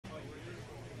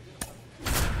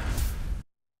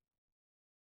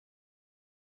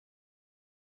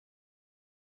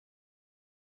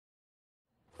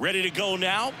Ready to go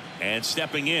now, and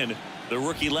stepping in, the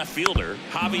rookie left fielder,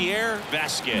 Javier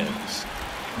Vasquez.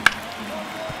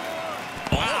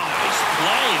 Wow, nice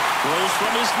play. Throws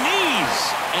from his knees,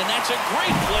 and that's a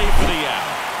great play for the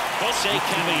out. Jose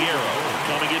Caballero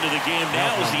coming into the game now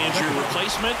as the injured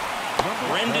replacement.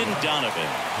 Brendan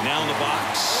Donovan now in the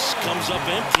box. Comes up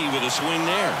empty with a swing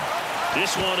there.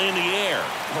 This one in the air.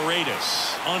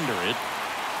 Paredes under it.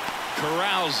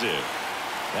 Corrals it.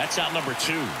 That's out number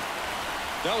 2.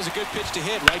 That was a good pitch to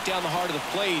hit right down the heart of the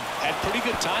plate. Had pretty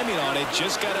good timing on it.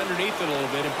 Just got underneath it a little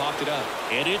bit and popped it up.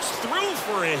 And it's through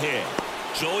for a hit.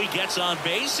 So he gets on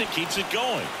base and keeps it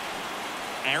going.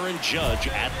 Aaron Judge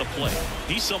at the plate.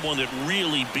 He's someone that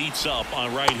really beats up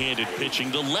on right-handed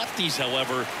pitching. The lefties,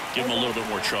 however, give him a little bit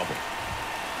more trouble.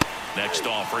 Next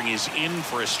offering is in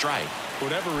for a strike. For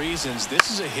whatever reasons, this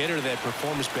is a hitter that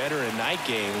performs better in night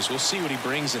games. We'll see what he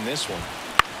brings in this one.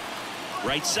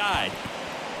 Right side.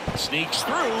 Sneaks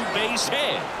through, base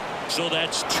hit. So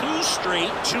that's 2 straight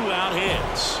 2-out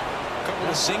hits. A couple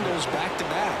of singles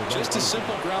back-to-back. Just a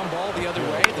simple ground ball the other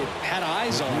way. They had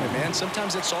eyes on it, man.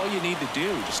 Sometimes that's all you need to do.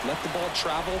 Just let the ball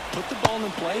travel, put the ball in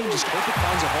play, and just hope it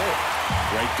finds a hole.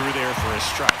 Right through there for a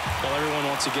strike. Well, everyone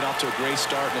wants to get off to a great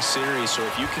start in a series, so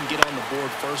if you can get on the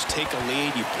board first, take a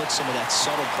lead, you put some of that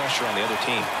subtle pressure on the other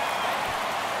team.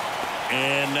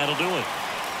 And that'll do it.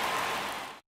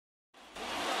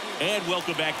 And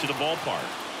welcome back to the ballpark.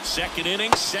 Second inning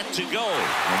set to go.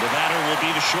 And the batter will be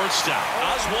the shortstop,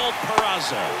 Oswald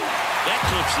Peraza. That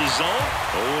clips the zone.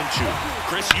 0-2.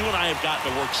 Chris, you and I have gotten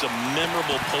to work some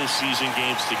memorable postseason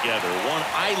games together. One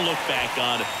I look back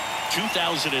on,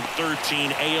 2013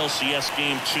 ALCS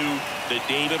Game 2, the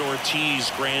David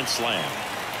Ortiz Grand Slam.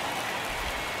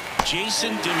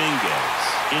 Jason Dominguez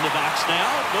in the box now.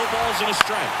 No balls and a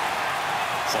strike.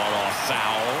 Fought off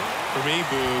foul. For me,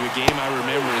 Boo, the game I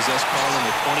remember is us calling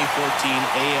the 2014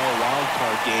 AL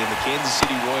wildcard game. The Kansas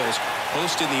City Royals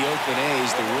hosting the Oakland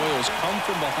A's. The Royals come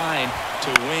from behind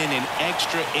to win in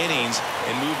extra innings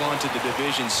and move on to the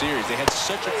division series. They had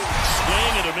such a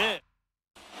swing and a miss.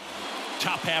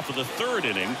 Top half of the 3rd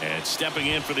inning, and stepping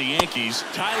in for the Yankees,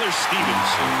 Tyler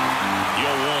Stevenson. The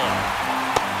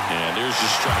 0-1. And there's the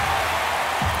strike.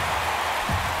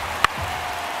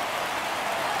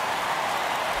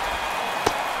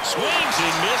 Swings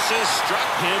and misses,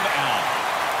 struck him out.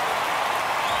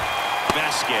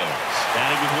 Vasquez,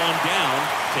 batting with 1 down,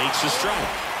 takes a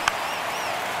strike.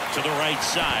 To the right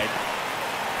side,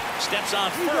 steps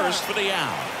on first for the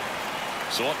out.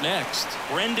 So up next,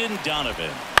 Brendan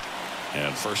Donovan.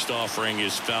 And first offering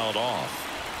is fouled off.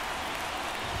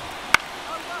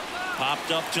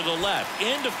 Popped up to the left,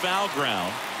 into foul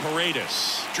ground.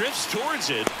 Paredes drifts towards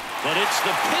it, but it's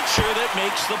the pitcher that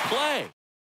makes the play.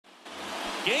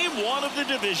 Game 1 of the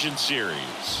division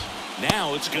series.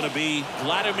 Now it's going to be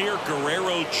Vladimir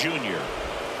Guerrero Jr.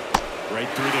 Right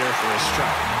through there for a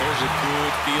strike. There's a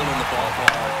good feel in the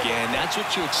ballpark, and that's what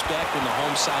you expect when the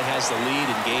home side has the lead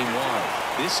in Game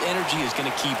 1. This energy is going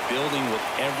to keep building with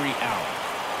every out.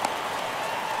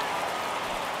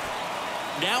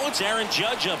 Now it's Aaron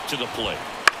Judge up to the plate.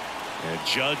 And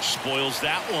Judge spoils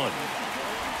that one.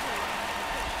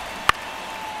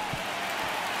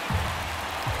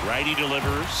 Righty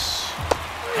delivers.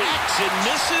 Hacks and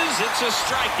misses. It's a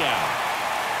strikeout.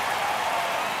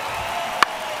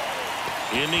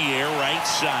 In the air, right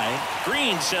side.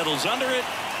 Green settles under it.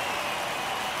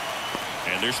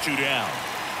 And there's 2 down.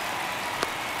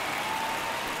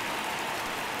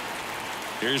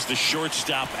 Here's the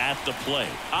shortstop at the plate,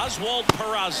 Oswald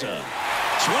Peraza.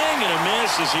 Swing and a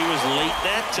miss as he was late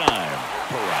that time.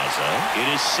 Peraza in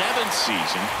his 7th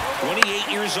season,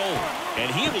 28 years old, and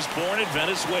he was born in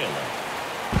Venezuela.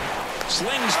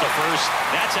 Slings to first.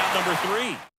 That's out number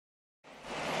 3.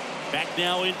 Back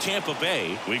now in Tampa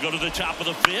Bay. We go to the top of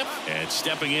the 5th, and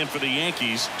stepping in for the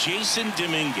Yankees, Jason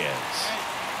Dominguez.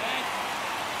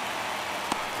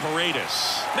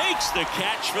 Paredes makes the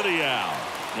catch for the out.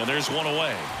 And there's one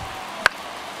away.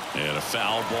 And a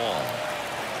foul ball.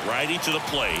 Righty to the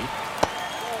plate.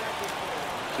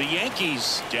 The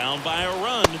Yankees down by a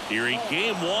run here in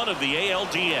Game 1 of the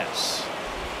ALDS.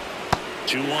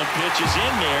 2-1 pitch is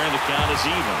in there, and the count is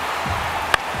even.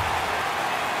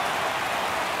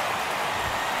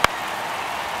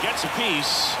 Gets a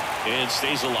piece and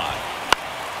stays alive.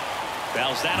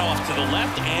 Fouls that off to the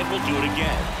left, and will do it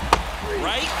again.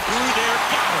 Right through there,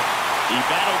 got it. He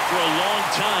battled for a long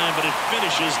time, but it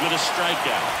finishes with a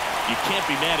strikeout. You can't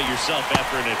be mad at yourself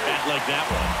after an at-bat like that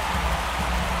one.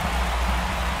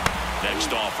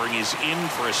 Next offering is in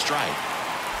for a strike.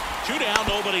 2 down,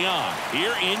 nobody on.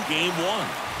 Here in Game 1.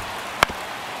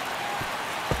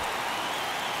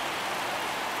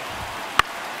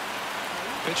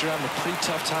 Pitcher having a pretty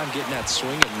tough time getting that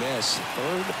swing and miss.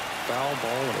 Third foul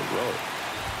ball in a row.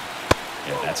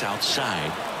 And that's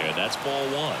outside. And that's ball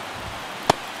one.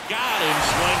 Got him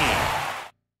swinging.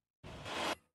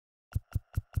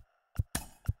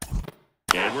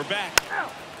 And we're back.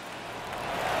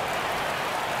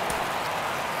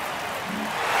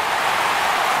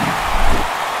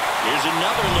 Here's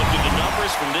another look at the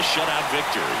numbers from this shutout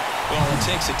victory. Well, it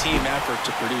takes a team effort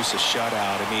to produce a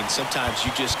shutout. I mean, sometimes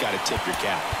you just got to tip your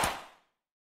cap.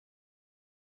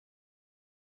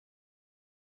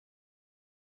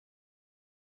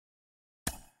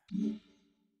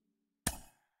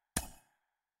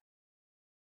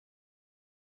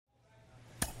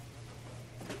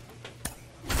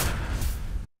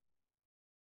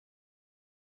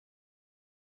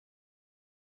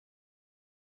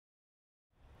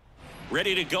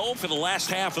 Ready to go for the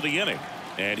last half of the inning.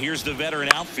 And here's the veteran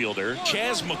outfielder,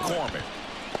 Chas McCormick.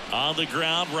 On the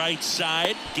ground, right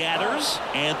side, gathers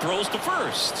and throws to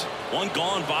first. One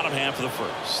gone, bottom half of the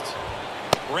first.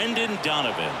 Brendan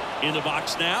Donovan in the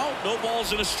box now. No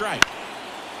balls and a strike.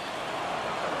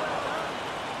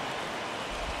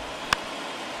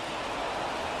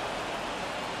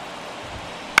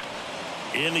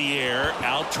 In the air,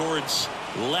 out towards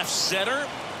left center.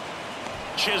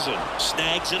 Chisholm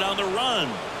snags it on the run.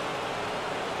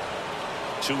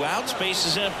 2 outs, base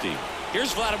is empty.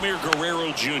 Here's Vladimir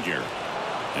Guerrero Jr.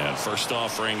 And first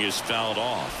offering is fouled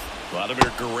off.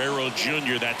 Vladimir Guerrero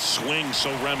Jr., that swing so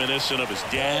reminiscent of his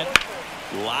dad.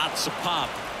 Lots of pop.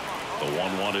 The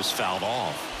 1-1 is fouled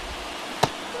off.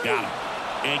 Got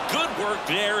him. And good work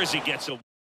there as he gets a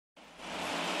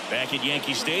back at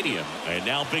Yankee Stadium. And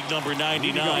now big number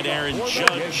 99, Aaron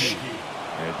Judge.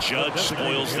 And Judge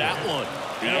spoils that one.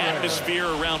 The atmosphere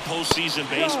around postseason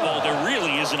baseball, there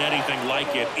really isn't anything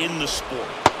like it in the sport.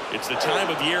 It's the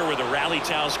time of year where the rally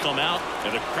towels come out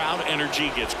and the crowd energy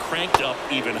gets cranked up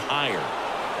even higher.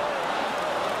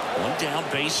 One down,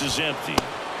 base is empty.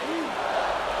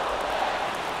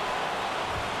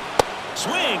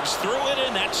 Swings through it,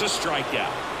 and that's a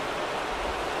strikeout.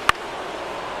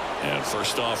 And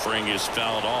first offering is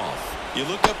fouled off. You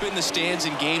look up in the stands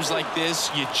in games like this,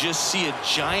 you just see a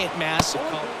giant mass of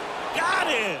color.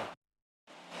 Got him!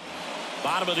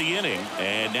 Bottom of the inning,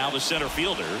 and now the center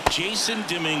fielder, Jason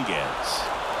Dominguez.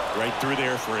 Right through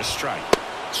there for a strike.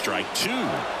 Strike 2.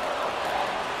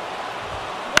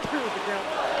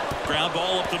 Ground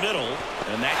ball up the middle,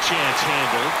 and that chance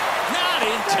handled. Not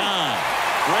in time.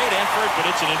 Great effort,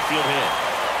 but it's an infield hit.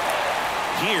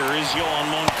 Here is Yohan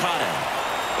Moncada.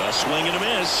 A swing and a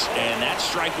miss, and that's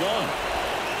strike 1.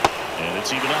 And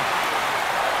it's even up.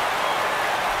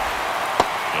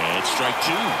 And it's strike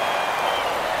 2.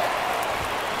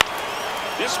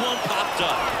 This one popped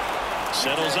up.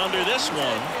 Settles under this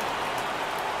one.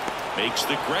 Makes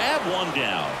the grab, 1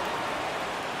 down.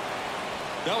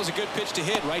 That was a good pitch to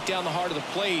hit right down the heart of the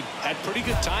plate. Had pretty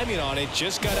good timing on it.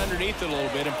 Just got underneath it a little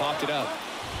bit and popped it up.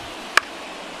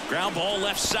 Ground ball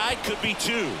left side, could be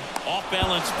 2. Off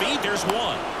balance speed, there's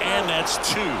 1. And that's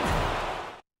 2.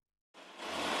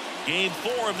 Game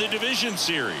 4 of the division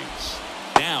series.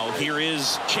 Now here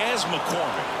is Chas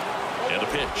McCormick. And a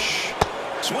pitch.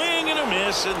 Swing and a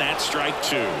miss, and that's strike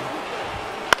 2.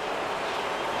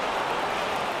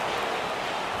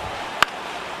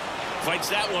 Fights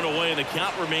that one away, and the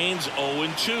count remains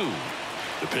 0-2.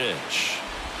 The pitch.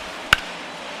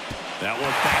 That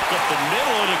one back up the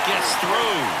middle, and it gets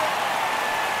through.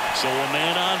 So a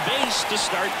man on base to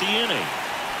start the inning.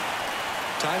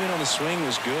 Timing on the swing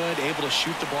was good. Able to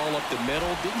shoot the ball up the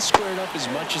middle. Didn't square it up as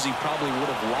much as he probably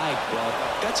would have liked, but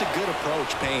that's a good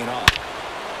approach paying off.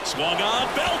 Swung on,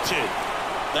 belted.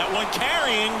 That one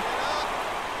carrying.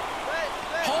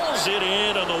 Hauls it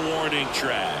in on the warning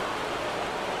track.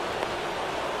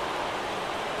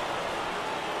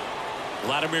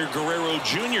 Vladimir Guerrero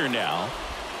Jr. now.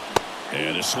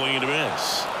 And a swing and a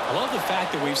miss. I love the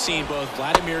fact that we've seen both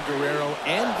Vladimir Guerrero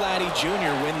and Vladdy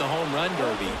Jr. win the home run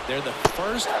derby. They're the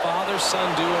first father-son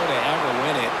duo to ever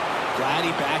win it.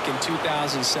 Vladdy back in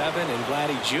 2007 and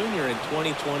Vladdy Jr. in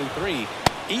 2023.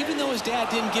 Even though his dad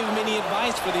didn't give him any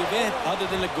advice for the event other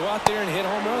than to go out there and hit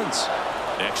home runs.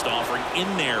 Next offering in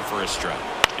there for a strike.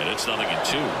 And it's 0-2.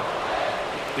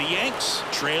 The Yanks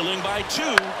trailing by 2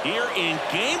 here in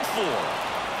Game 4.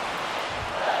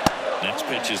 Next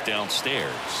pitch is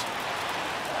downstairs.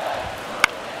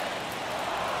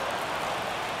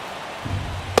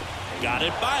 Got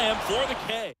it by him for the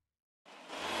K.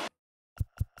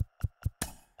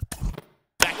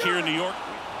 Back here in New York.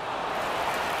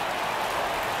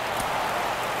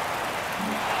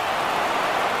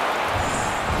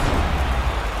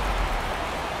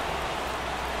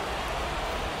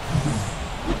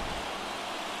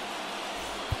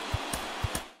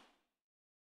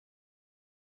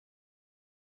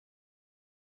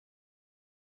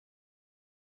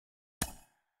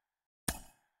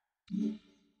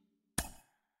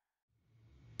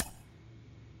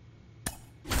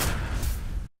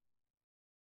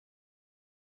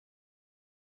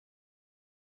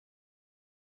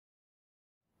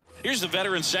 Here's the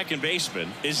veteran second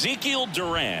baseman, Ezekiel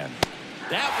Duran.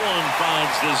 That one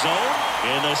finds the zone,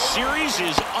 and the series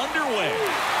is underway.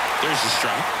 There's a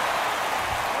strike.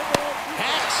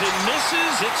 Hacks and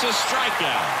misses. It's a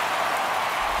strikeout.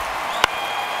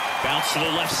 Bounce to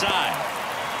the left side.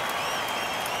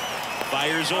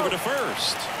 Fires over to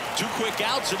first. 2 quick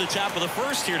outs at the top of the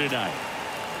first here tonight.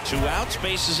 2 outs,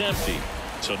 base is empty.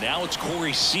 So now it's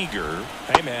Corey Seager.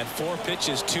 Hey, man, 4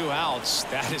 pitches, 2 outs.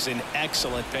 That is an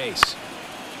excellent pace.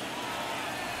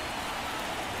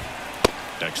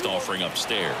 Next offering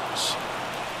upstairs.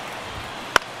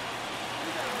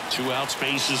 2 outs,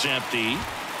 base is empty.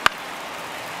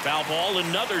 Foul ball,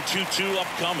 another 2-2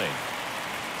 upcoming.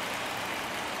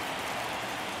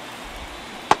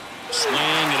 Swing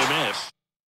and a miss.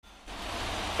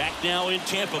 Back now in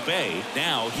Tampa Bay.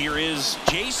 Now here is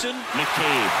Jason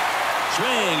McCabe.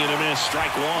 Swing and a miss,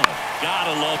 strike 1.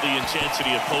 Gotta love the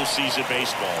intensity of postseason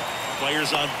baseball.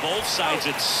 Players on both sides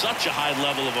at such a high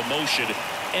level of emotion.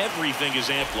 Everything is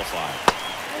amplified.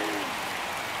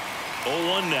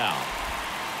 0-1 now.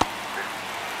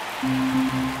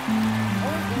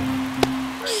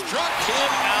 Struck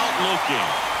him out looking.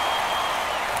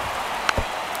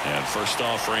 And first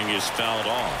offering is fouled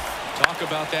off. Talk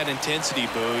about that intensity,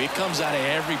 Boo. It comes out of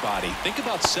everybody. Think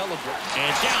about celebrating.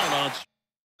 And down on.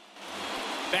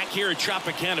 Back here at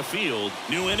Tropicana Field,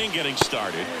 new inning getting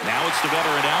started. Now it's the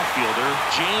veteran outfielder,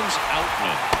 James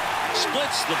Outman.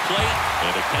 Splits the plate,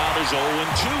 and the count is 0-2.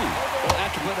 Well,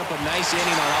 after putting up a nice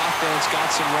inning on offense, got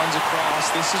some runs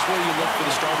across, this is where you look for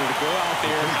the starter to go out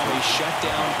there and have a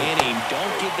shutdown inning.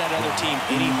 Don't give that other team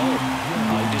any hope.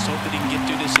 You just hope that he can get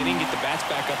through this inning, get the bats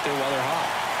back up there while they're hot.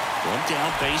 1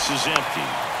 down, base is empty.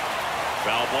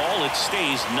 Foul ball, it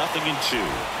stays 0-2.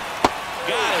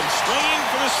 Got him swinging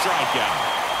for the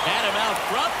strikeout. Had him out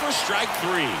front for strike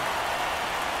 3.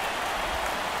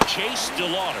 Chase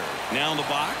DeLauder now in the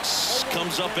box.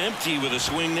 Comes up empty with a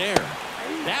swing there.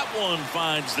 That one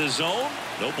finds the zone.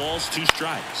 No balls, 2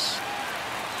 strikes.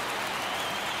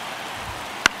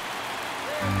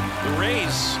 The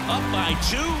Rays up by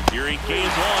 2 here in game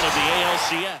 1 of the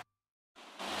ALCS.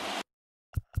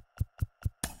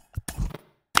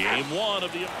 Game 1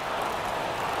 of the...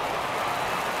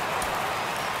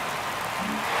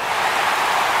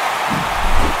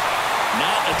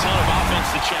 Not a ton of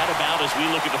offense to chat about as we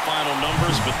look at the final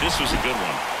numbers, but this was a good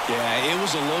one. Yeah, it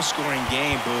was a low-scoring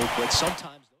game, Boo, but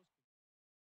sometimes...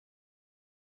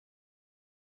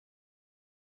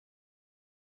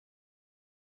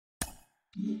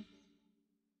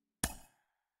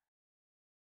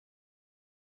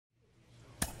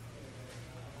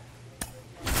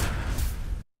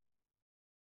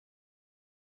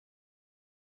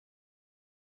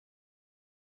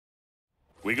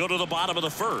 We go to the bottom of the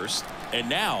first, and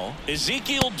now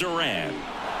Ezekiel Duran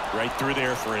right through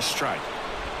there for a strike.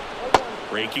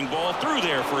 Breaking ball through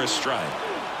there for a strike.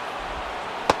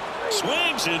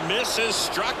 Swings and misses,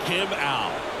 struck him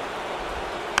out.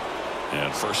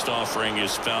 And first offering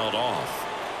is fouled off.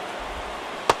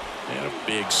 And a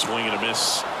big swing and a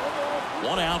miss.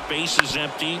 1 out, base is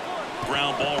empty.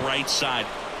 Ground ball right side.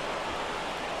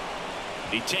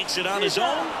 He takes it on his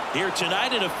own. Here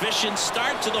tonight, an efficient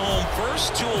start to the home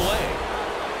first, 2 away.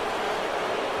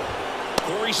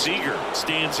 Corey Seager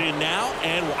stands in now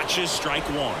and watches strike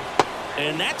 1.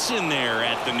 And that's in there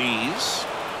at the knees.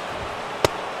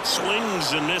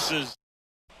 Swings and misses.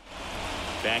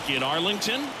 Back in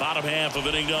Arlington, bottom half of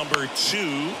inning number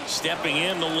 2. Stepping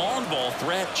in, the long ball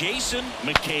threat, Jason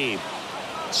McCabe.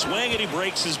 Swing and he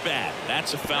breaks his bat.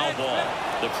 That's a foul ball.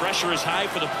 The pressure is high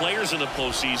for the players in the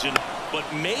postseason, but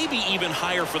maybe even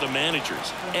higher for the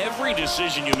managers. Every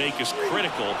decision you make is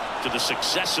critical to the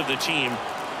success of the team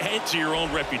and to your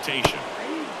own reputation.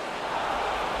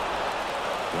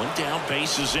 1 down,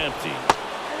 base is empty.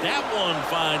 That one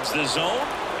finds the zone,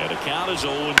 and the count is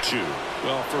 0-2.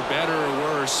 Well, for better or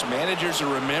worse, managers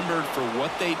are remembered for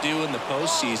what they do in the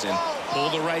postseason. Pull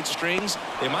the right strings,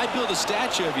 they might build a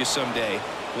statue of you someday.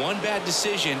 One bad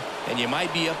decision, and you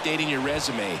might be updating your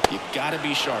resume. You've got to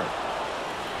be sharp.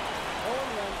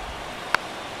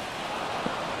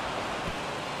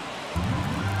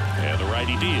 And the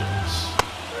righty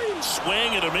deals.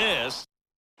 Swing and a miss.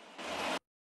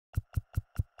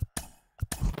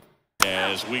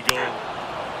 As we go.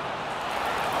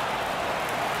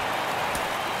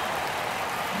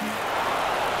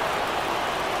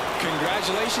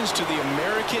 Congratulations to the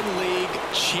American League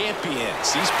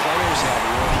champions. These players have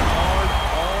worked hard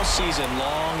all all season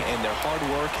long, and their hard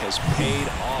work has paid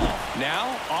off.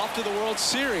 Now, off to the World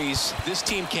Series. This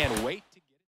team can't wait to get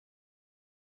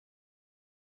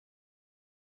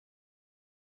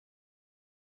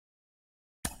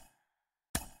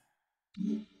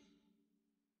it.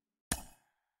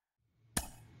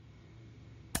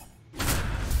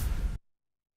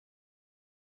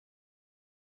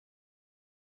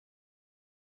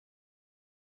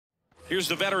 Here's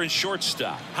the veteran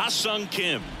shortstop, Ha-Sung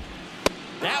Kim.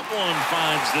 That one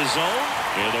finds the zone,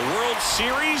 and the World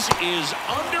Series is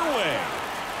underway.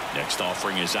 Next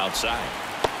offering is outside,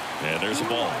 and there's a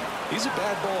ball. He's a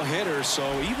bad ball hitter, so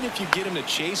even if you get him to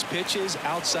chase pitches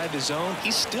outside the zone, he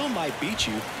still might beat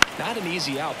you. Not an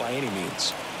easy out by any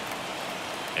means.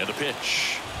 And the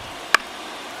pitch.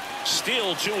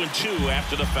 Still 2-2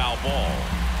 after the foul ball.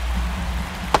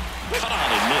 Cut on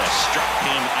and miss, struck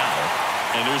him out.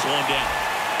 And there's one down.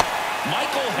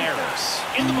 Michael Harris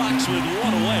in the box with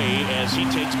one away as he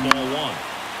takes ball one.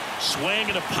 Swing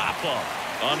and a pop-up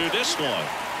under this one.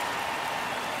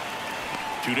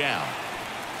 Two down.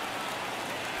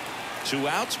 Two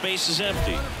outs, base is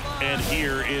empty. And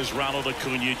here is Ronald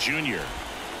Acuna Jr.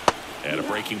 And a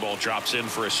breaking ball drops in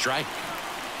for a strike.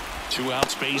 Two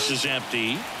outs, base is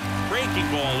empty. Breaking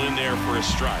ball in there for a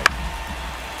strike.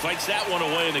 Fights that one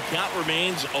away, and the count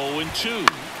remains 0-2.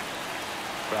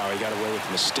 Wow, he got away with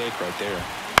a mistake right there.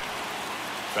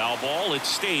 Foul ball, it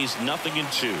stays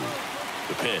 0-2.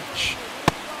 The pitch.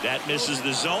 That misses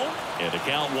the zone, and the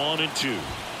count 1-2.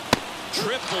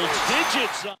 Triple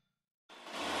digits.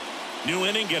 New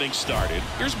inning getting started.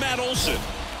 Here's Matt Olson.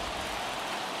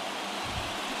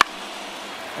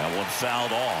 That one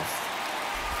fouled off.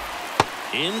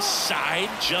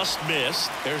 Inside, just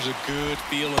missed. There's a good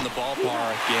feel in the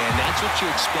ballpark, and that's what you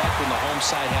expect when the home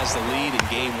side has the lead in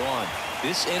game one.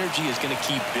 This energy is going to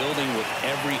keep building with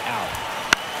every out.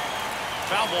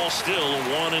 Foul ball still a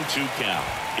 1-2 count.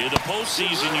 In the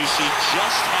postseason, you see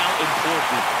just how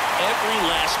important every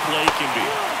last play can be.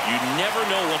 You never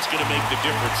know what's going to make the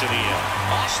difference in the end.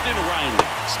 Austin Riley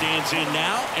stands in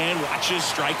now and watches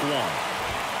strike one.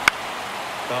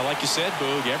 Well, like you said,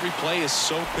 Boog, every play is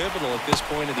so pivotal at this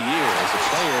point of the year. As a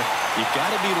player, you've got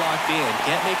to be locked in.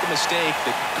 Can't make a mistake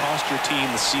that could cost your team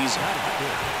the season.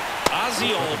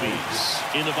 Ozzie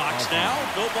Albies in the box now.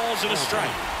 No balls and a strike.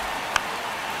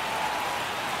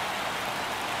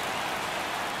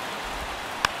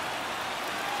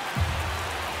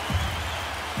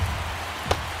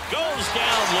 Goes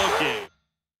down looking.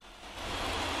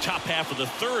 Top half of the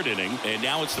third inning, and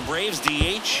now it's the Braves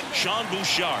DH, Sean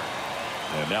Bouchard.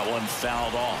 And that one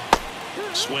fouled off.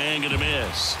 Swing and a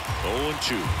miss.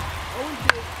 0-2.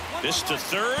 This to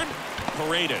third.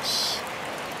 Paredes.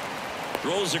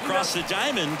 Throws across the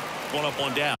diamond. One up,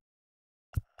 one down.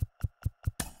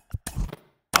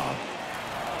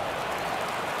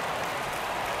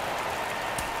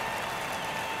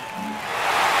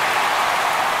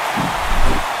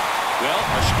 Well,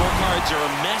 our scorecards are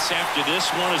a mess after this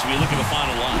one as we look at the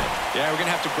final line. Yeah, we're going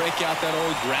to have to break out that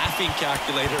old graphing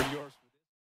calculator of yours.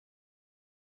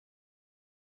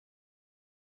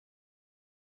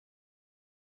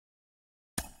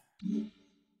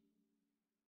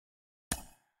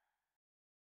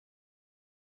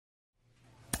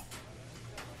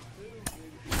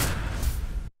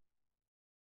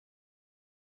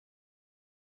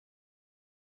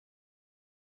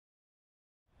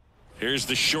 Here's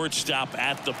the shortstop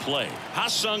at the plate,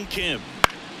 Ha-Sung Kim.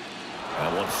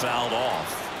 That one fouled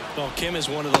off. Well, Kim is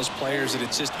one of those players that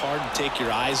it's just hard to take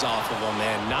your eyes off of him,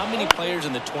 man. Not many players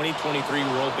in the 2023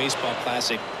 World Baseball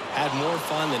Classic had more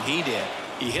fun than he did.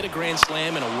 He hit a grand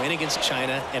slam in a win against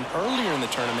China, and earlier in the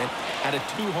tournament had a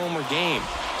two-homer game.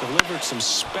 Delivered some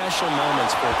special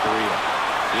moments for Korea.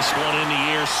 This one in the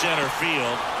air, center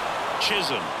field.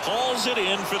 Chisholm hauls it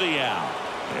in for the out.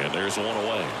 And there's one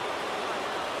away.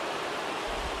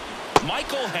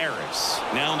 Michael Harris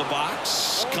now in the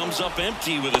box, comes up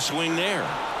empty with a swing there.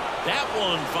 That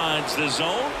one finds the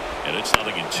zone, and it's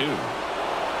 0-2.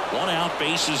 One out,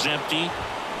 base is empty.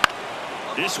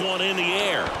 This one in the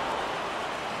air.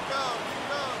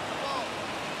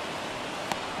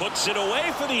 Puts it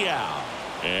away for the out.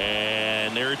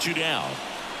 And there are two down.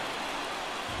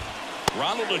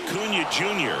 Ronald Acuna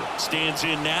Jr. stands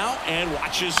in now and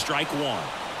watches strike one.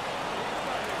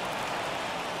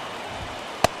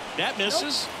 That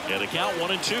misses, and the count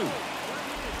 1-2.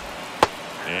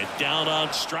 And down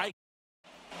on strike.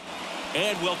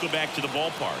 And welcome back to the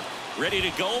ballpark. Ready to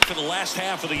go for the last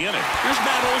half of the inning. Here's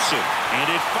Matt Olson, and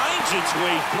it finds its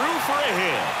way through for a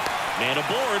hit. Man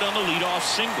aboard on the leadoff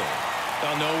single.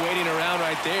 Well, no waiting around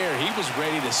right there. He was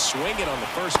ready to swing it on the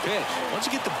first pitch. Once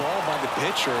you get the ball by the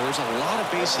pitcher, there's a lot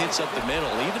of base hits up the middle,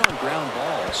 even on ground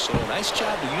balls. So nice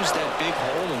job to use that big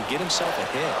hole and get himself a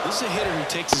hit. This is a hitter who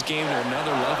takes his game to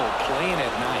another level, playing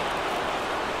at night.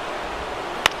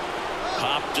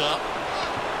 Popped up.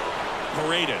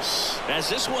 Paredes has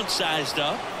this one sized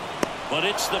up, but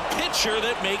it's the pitcher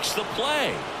that makes the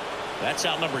play. That's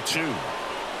out number 2.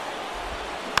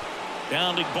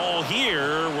 Bounding ball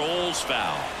here, rolls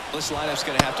foul. This lineup's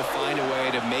going to have to find a way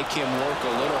to make him work a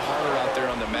little harder out there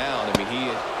on the mound. I mean,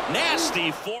 he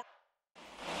nasty for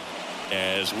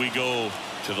as we go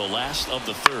to the last of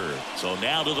the third. So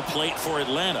now to the plate for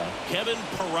Atlanta, Kevin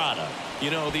Parada. You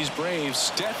know, these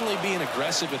Braves definitely being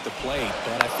aggressive at the plate,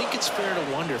 but I think it's fair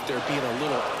to wonder if they're being a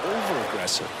little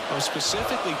over-aggressive. I'm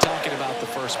specifically talking about the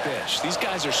first pitch. These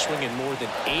guys are swinging more than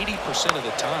 80% of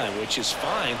the time, which is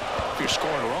fine if you're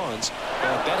scoring runs,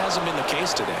 but that hasn't been the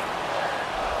case today.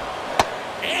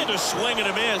 And a swing and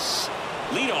a miss.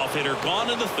 Leadoff hitter gone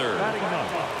in the third.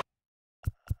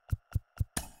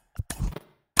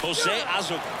 Jose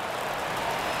Azucar.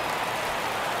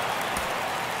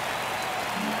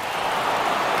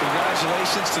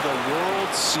 Congratulations to the World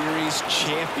Series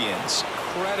champions.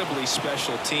 Incredibly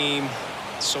special team.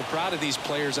 So proud of these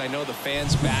players. I know the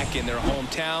fans back in their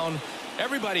hometown.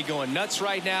 Everybody going nuts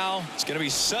right now. It's going to be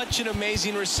such an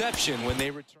amazing reception when they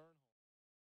return.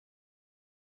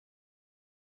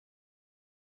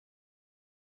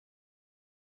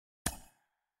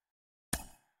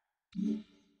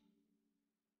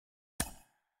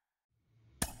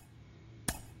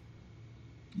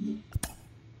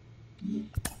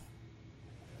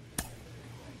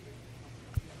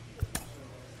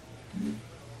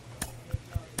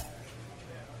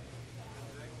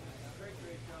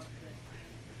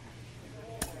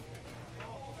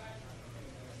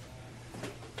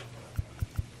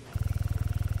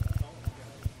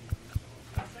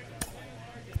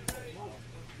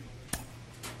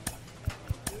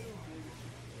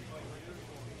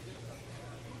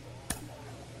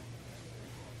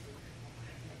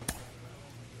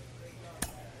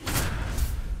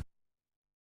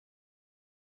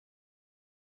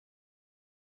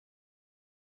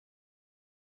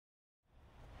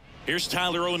 Here's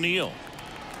Tyler O'Neill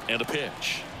and a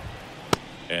pitch.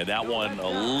 And that one a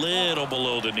little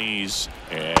below the knees.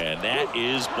 And that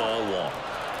is ball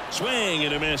 1. Swing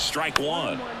and a miss. Strike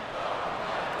 1.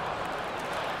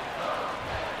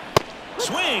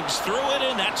 Swings through it,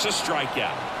 and that's a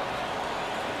strikeout.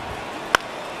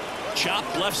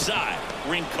 Chopped left side.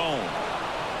 Rincon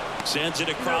sends it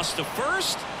across to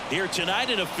first. Here tonight,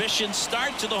 an efficient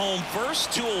start to the home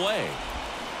first. 2 away.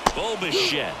 Bo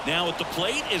Bichette now at the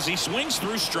plate as he swings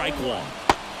through strike 1.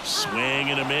 Swing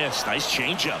and a miss. Nice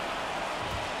changeup.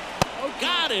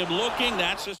 Got him looking.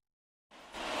 That's a.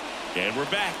 And we're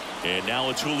back. And now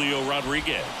it's Julio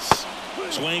Rodriguez.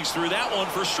 Swings through that one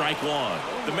for strike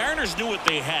 1. The Mariners knew what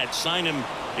they had. Signed him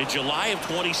in July of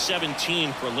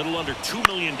 2017 for a little under $2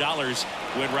 million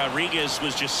when Rodriguez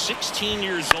was just 16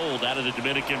 years old out of the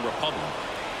Dominican Republic.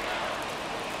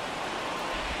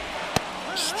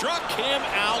 Struck him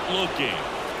out looking.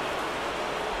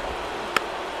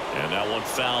 And that one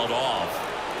fouled off.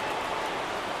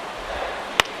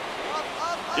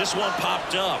 This one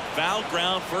popped up. Foul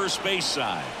ground first base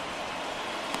side.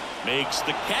 Makes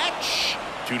the catch.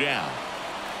 2 down.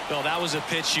 Well, that was a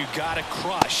pitch you got to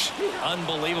crush.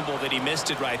 Unbelievable that he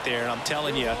missed it right there. And I'm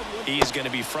telling you, he's going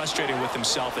to be frustrated with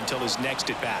himself until his next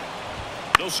at bat.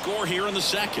 No score here in the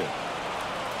second.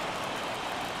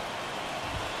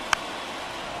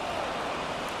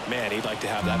 Man, he'd like to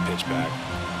have that pitch back.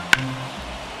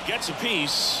 Gets a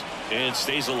piece and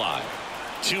stays alive.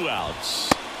 2 outs.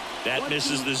 That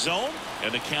misses the zone,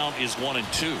 and the count is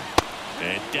 1-2.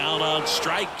 And down on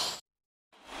strikes.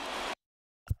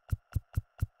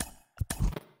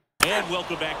 And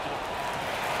welcome back to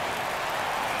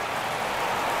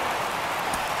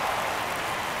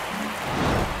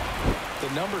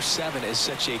the number 7 is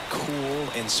such a cool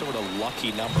and sort of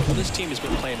lucky number. Well, this team has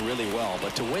been playing really well,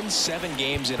 but to win 7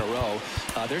 games in a row,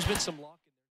 there's been some luck.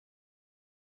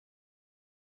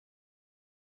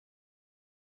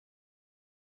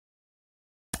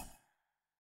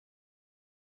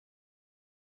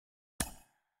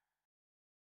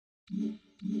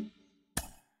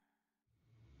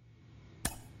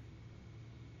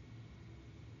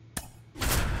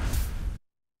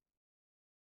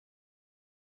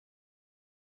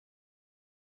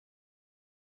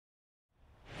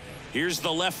 Here's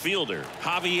the left fielder,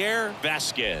 Javier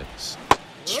Vasquez.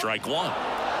 Strike 1.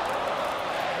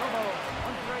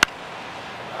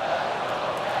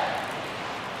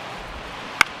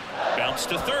 gets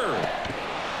to third.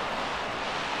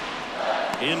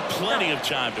 In plenty of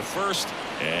time to first,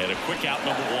 and a quick out,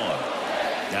 number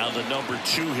 1. Now the number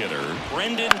 2 hitter,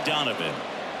 Brendan Donovan.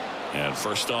 And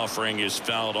first offering is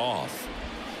fouled off.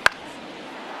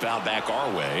 Fouled back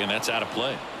our way, and that's out of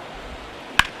play.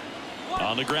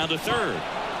 On the ground to third.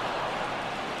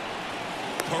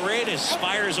 Paredes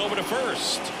fires over to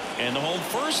first. And the home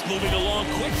first moving along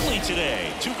quickly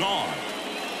today. 2 gone.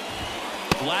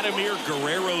 Vladimir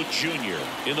Guerrero Jr.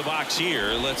 in the box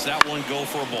here. Lets that one go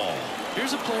for a ball.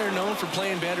 Here's a player known for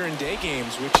playing better in day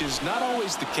games, which is not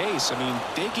always the case. I mean,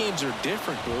 day games are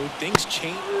different, bro. Things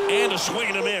change. And a swing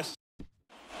and a miss.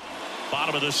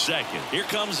 Bottom of the second. Here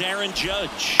comes Aaron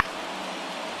Judge.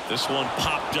 This one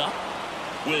popped up.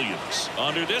 Williams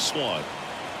under this one.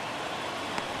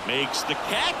 Makes the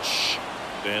catch.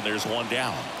 Then there's one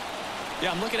down.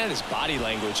 Yeah, I'm looking at his body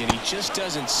language, and he just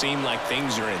doesn't seem like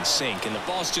things are in sync, and the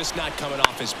ball's just not coming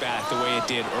off his bat the way it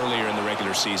did earlier in the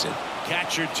regular season.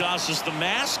 Catcher tosses the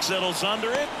mask, settles under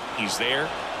it. He's there.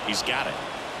 He's got it.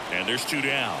 And there's 2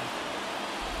 down.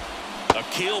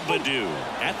 Akil Baddoo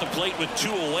at the plate with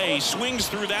 2 away. Swings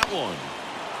through that one.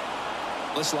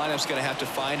 This lineup's going to have to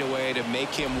find a way to make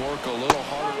him work a little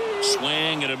harder.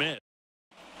 Swing and a miss.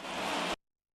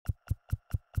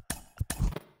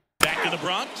 Back to the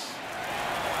Bronx.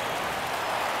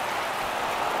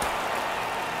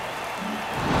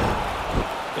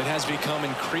 It has become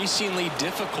increasingly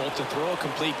difficult to throw a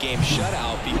complete game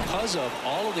shutout because of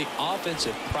all of the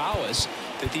offensive prowess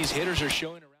that these hitters are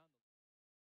showing around.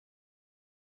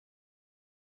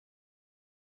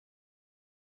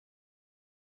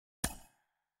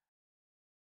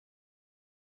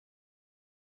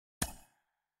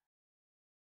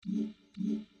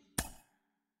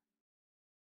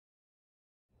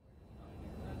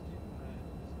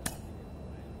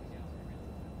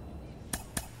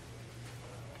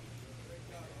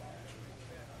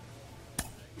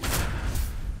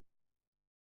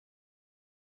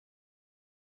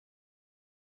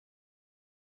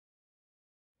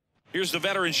 Here's the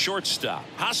veteran shortstop,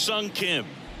 Ha-Sung Kim.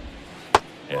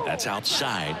 And that's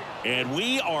outside. And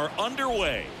we are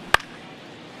underway.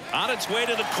 On its way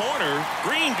to the corner.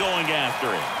 Green going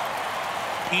after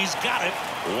it. He's got it.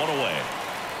 1 away.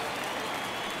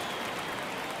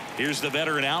 Here's the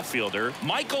veteran outfielder,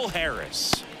 Michael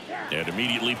Harris. And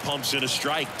immediately pumps in a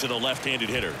strike to the left-handed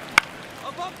hitter.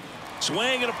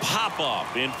 Swing and a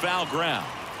pop-up in foul ground.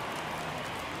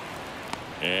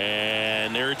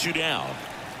 And there are 2 down.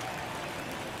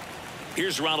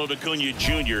 Here's Ronald Acuna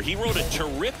Jr. He wrote a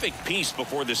terrific piece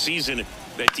before the season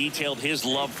that detailed his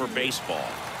love for baseball.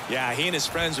 Yeah, he and his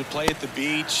friends would play at the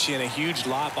beach, in a huge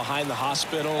lot behind the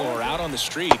hospital, or out on the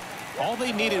street. All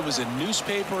they needed was a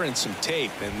newspaper and some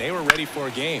tape, and they were ready for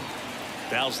a game.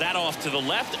 Fouls that off to the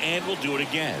left, and will do it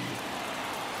again.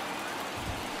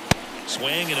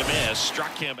 Swing and a miss.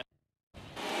 Struck him.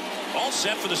 All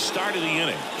set for the start of the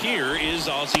inning. Here is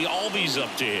Ozzie Albies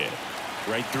up to hit.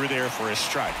 Right through there for a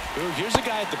strike. Ooh, here's a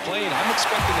guy at the plate. I'm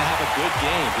expecting to have a good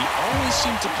game. He always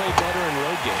seems to play better in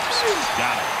road games.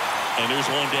 Got it. And there's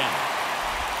 1 down.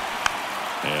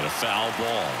 And a foul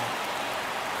ball.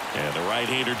 And the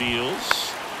right-hander deals.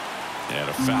 And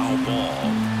a foul ball.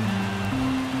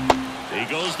 He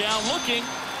goes down looking.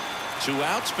 2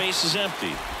 outs, base is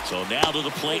empty. So now to the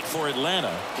plate for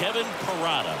Atlanta, Kevin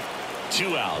Parada.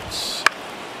 2 outs.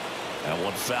 That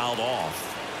one fouled off.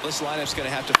 This lineup's going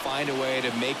to have to find a way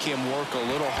to make him work a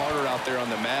little harder out there on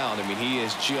the mound. I mean, he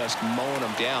is just mowing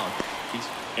them down.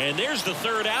 And there's the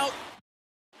 3rd out.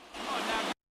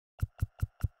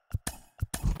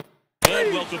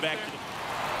 And welcome back to the...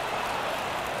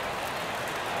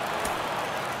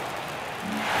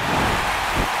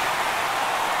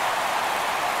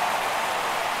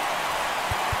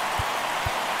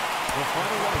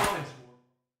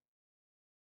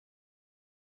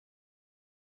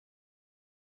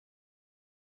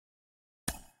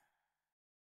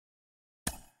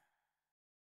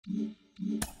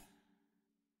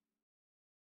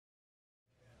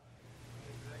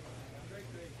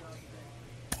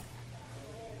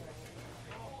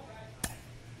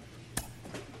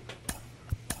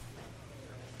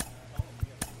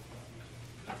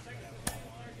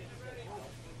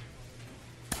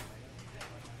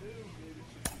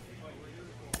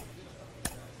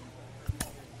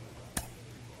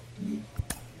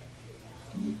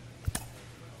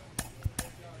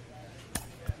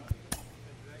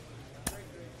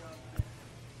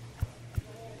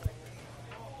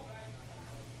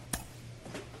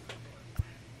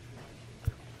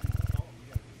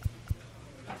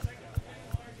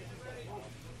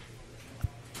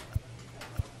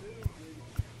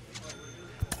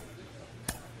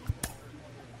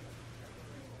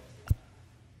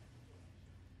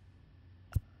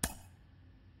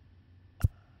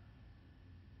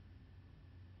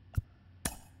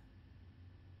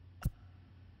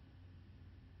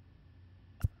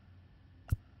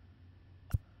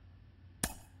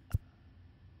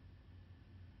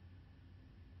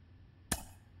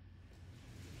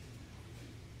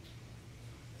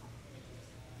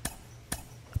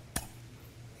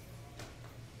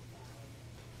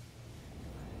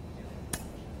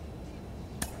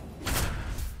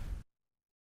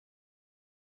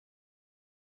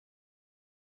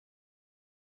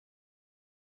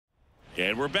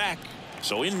 And we're back.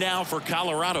 So in now for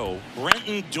Colorado,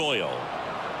 Brenton Doyle.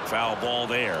 Foul ball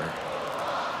there.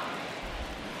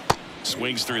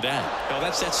 Swings through that. No,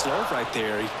 that's that slurve right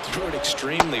there. He threw it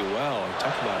extremely well.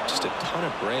 Talk about just a ton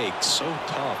of breaks. So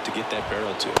tough to get that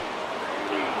barrel to.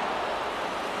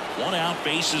 One out,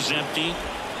 base is empty.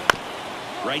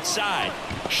 Right side,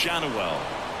 Shonowell.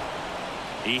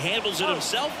 He handles it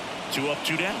himself. 2 up,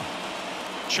 2 down.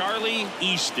 Charlie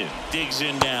Easton digs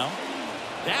in now.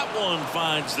 That one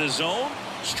finds the zone.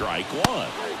 Strike 1.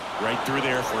 Right through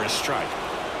there for a strike.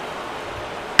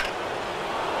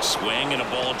 Swing and a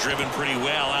ball driven pretty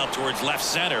well out towards left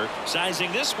center.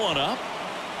 Sizing this one up.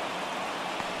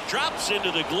 Drops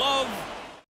into the glove.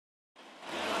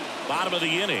 Bottom of the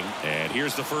inning. And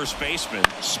here's the first baseman,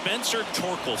 Spencer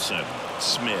Torkelson.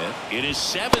 Smith in his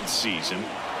 7th season.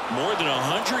 More than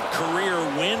 100 career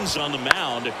wins on the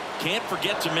mound. Can't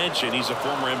forget to mention he's a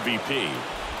former MVP.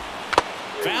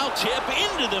 Foul tip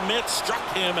into the mitt,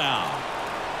 struck him out.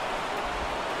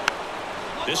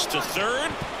 This to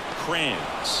third.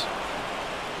 Kranz.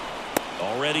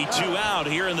 Already 2 out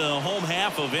here in the home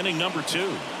half of inning number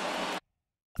 2.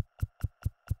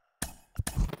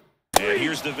 And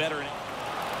here's the veteran.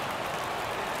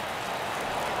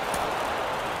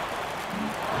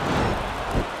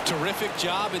 Terrific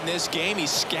job in this game. He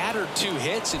scattered 2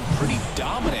 hits and pretty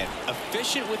dominant.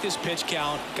 Efficient with his pitch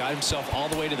count. Got himself all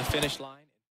the way to the finish line.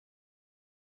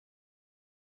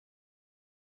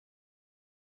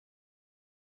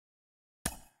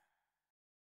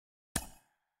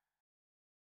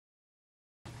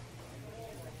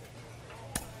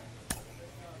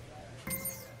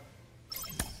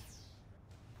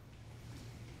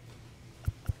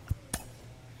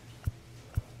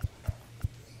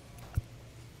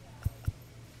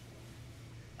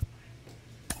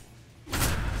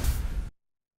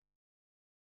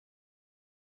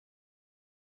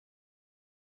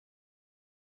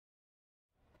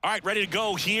 All right, ready to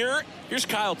go here. Here's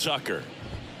Kyle Tucker.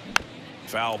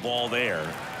 Foul ball there.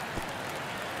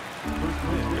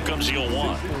 Here comes the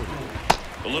 0-1.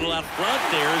 A little out front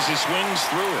there as he swings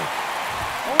through it.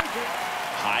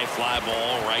 High fly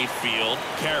ball, right field.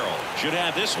 Carroll should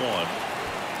have this one.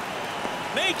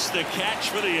 Makes the catch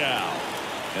for the out.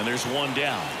 And there's 1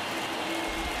 down.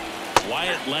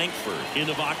 Wyatt Langford in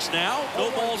the box now.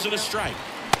 No balls and a strike.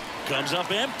 Comes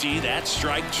up empty. That's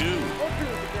strike 2.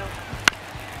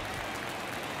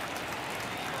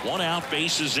 1 out,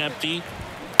 base is empty.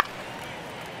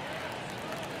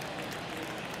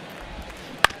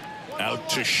 Out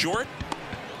to short.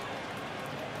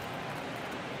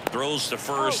 Throws to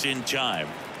first in time.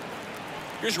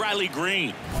 Here's Riley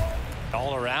Green.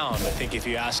 All around, I think if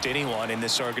you asked anyone in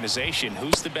this organization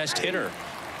who's the best hitter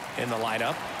in the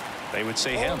lineup, they would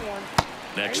say him.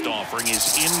 Next offering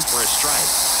is in for a strike.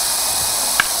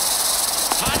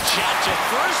 Hot shot to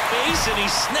first base, and he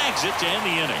snags it to end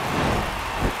the inning.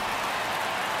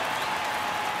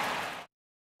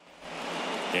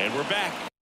 And we're back.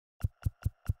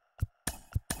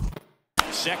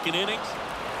 Second inning.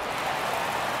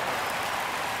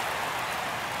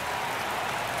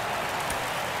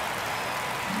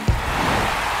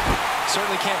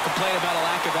 Certainly can't complain about a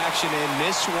lack of action in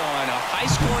this one. A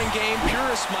high-scoring game.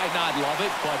 Purists might not love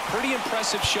it, but pretty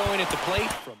impressive showing at the plate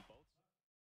from both.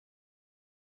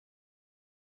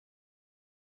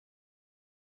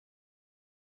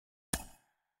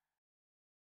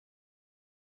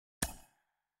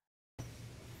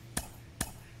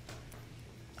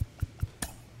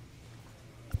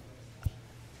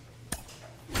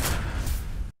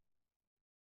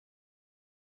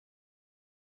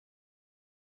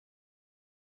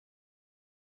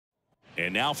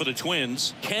 And now for the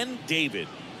Twins, Ken David.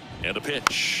 And a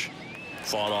pitch.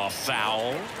 Fought off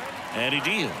foul. And he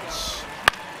deals.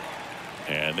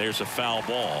 And there's a foul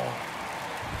ball.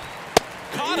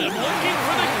 Caught him looking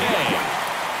for the K.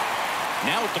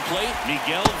 Now at the plate,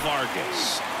 Miguel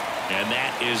Vargas. And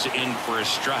that is in for a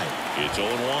strike. It's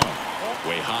 0-1.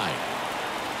 Way high.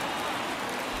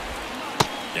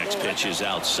 Next pitch is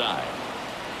outside.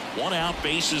 1 out,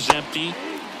 base is empty.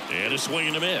 And a swing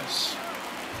and a miss.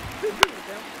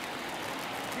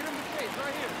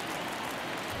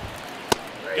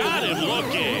 Got him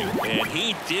looking, and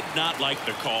he did not like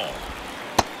the call.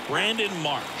 Brandon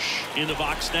Marsh in the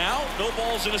box now. No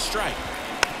balls and a strike.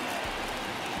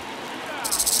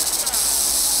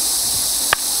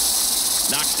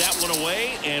 Knocks that one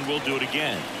away, and we'll do it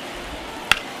again.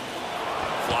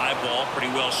 Fly ball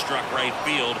pretty well struck right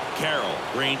field. Carroll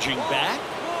ranging back.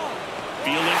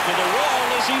 Feeling for the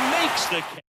wall as he makes the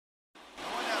catch.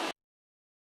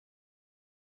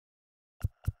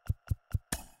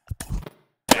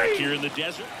 Back here in the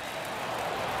desert.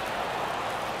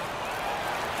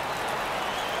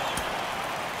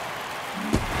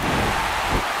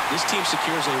 His team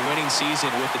secures a winning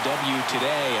season with the W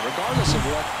today. And regardless of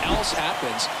what else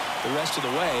happens the rest of the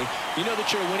way, you know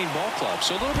that you're a winning ball club.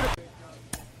 So a little bit of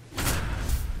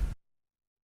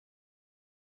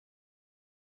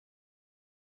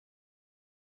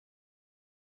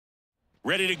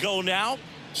ready to go now.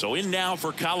 So in now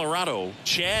for Colorado,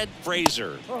 Chad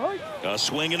Frazier. A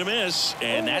swing and a miss,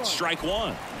 and that's strike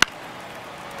one.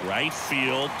 Right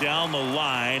field, down the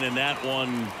line, and that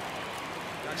one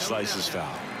slices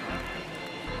foul.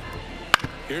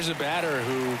 Here's a batter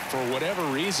who, for whatever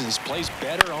reasons, plays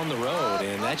better on the road,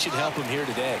 and that should help him here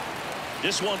today.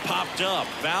 This one popped up.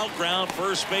 Foul ground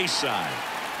first base side.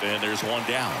 And there's one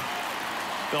down.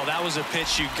 Bill, that was a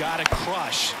pitch you got to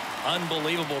crush.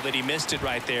 Unbelievable that he missed it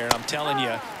right there. And I'm telling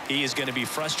you, he is going to be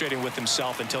frustrated with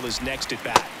himself until his next at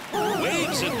bat.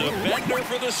 Waves at the bender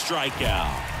for the strikeout.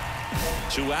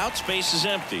 2 outs, base is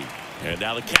empty. And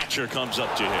now the catcher comes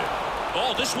up to hit.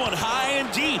 Oh, this one high and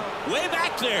deep. Way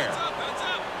back there.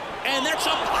 And that's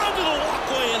up onto the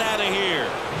walkway and out of here.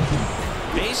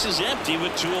 Base is empty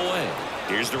with 2 away.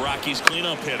 Here's the Rockies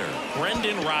cleanup hitter,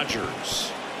 Brendan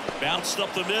Rodgers. Bounced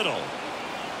up the middle.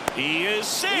 He is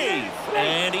safe,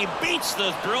 and he beats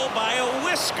the throw by a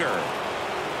whisker.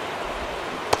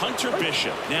 Hunter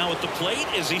Bishop now at the plate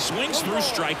as he swings through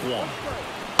strike one.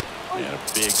 And a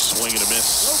big swing and a miss.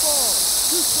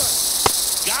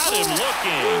 Got him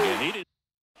looking, and he did.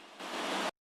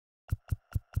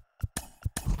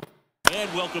 And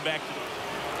welcome back to the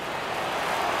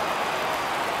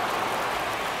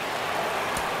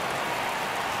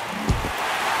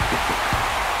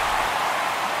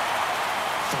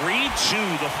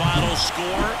 3-2 the final score.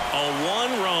 A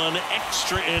 1-run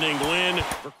extra inning win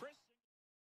for Chris.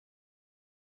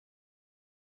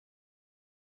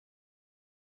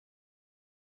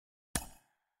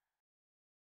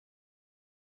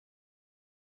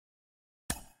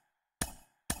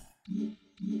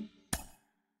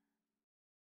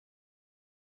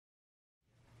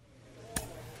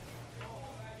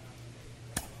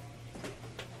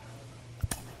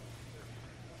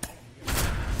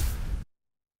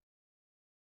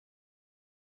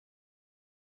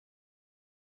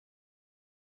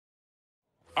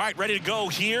 All right, ready to go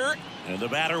here. And the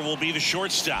batter will be the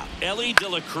shortstop, Ellie De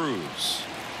La Cruz.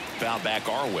 Foul back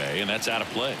our way, and that's out of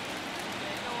play.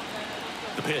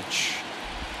 The pitch.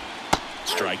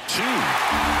 Strike 2.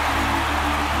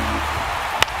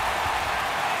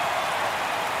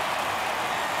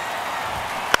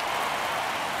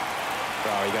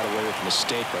 Wow, he got away with a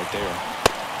mistake right there.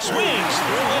 Swings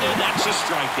through it, and that's a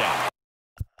strikeout.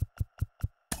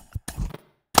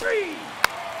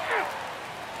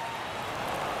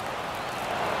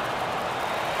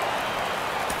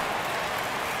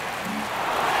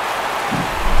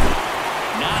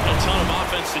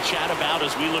 To chat about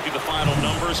as we look at the final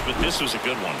numbers, but this was a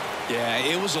good one. Yeah,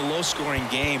 it was a low-scoring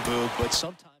game, Boog, but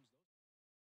sometimes.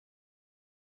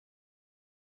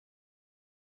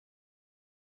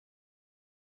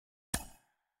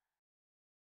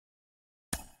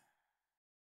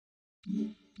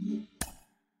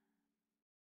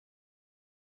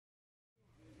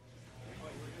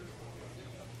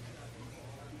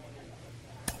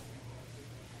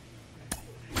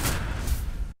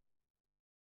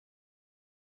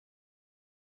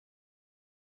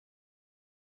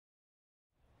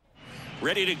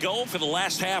 Ready to go for the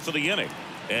last half of the inning.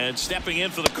 And stepping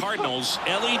in for the Cardinals,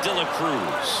 Ellie De La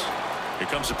Cruz. Here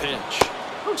comes a pitch.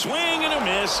 Swing and a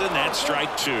miss, and that's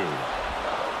strike 2.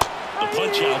 The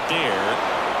punch out there,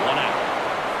 1 out.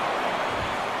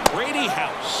 Brady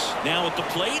House now at the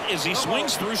plate as he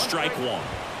swings through strike 1.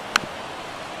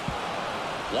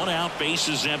 1 out, base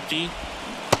is empty.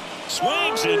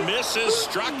 Swings and misses,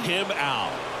 struck him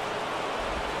out.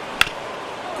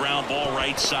 Ground ball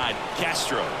right side,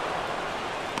 Castro.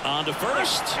 On to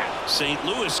first. St.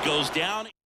 Louis goes down.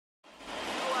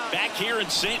 Back here in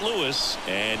St. Louis.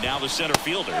 And now the center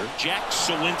fielder, Jack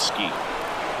Sawinski.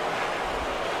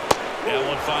 That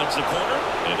one finds the corner.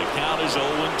 And the count is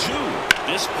 0-2.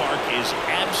 This park is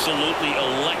absolutely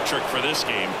electric for this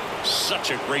game. Such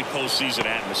a great postseason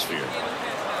atmosphere.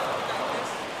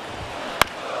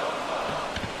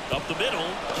 Up the middle,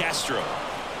 Castro.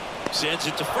 Sends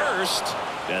it to first.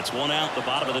 That's 1 out, the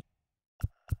bottom of the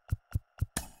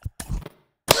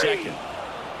second.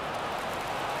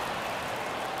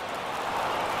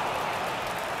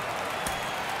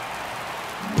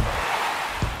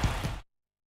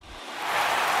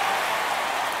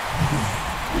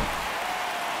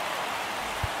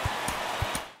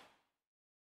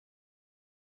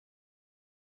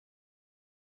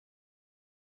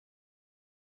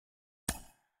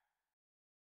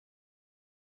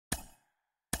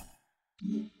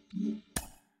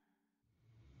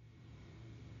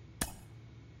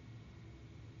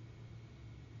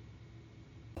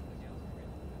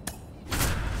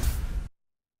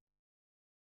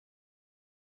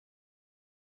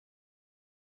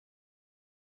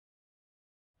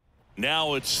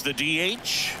 Now it's the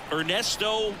DH,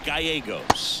 Ernesto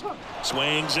Gallegos.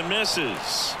 Swings and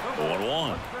misses.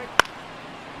 0-1.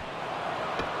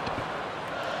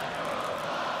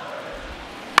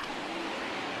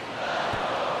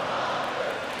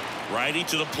 Righty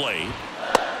to the plate.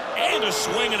 And a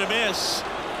swing and a miss.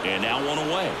 And now one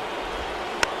away.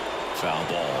 Foul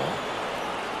ball.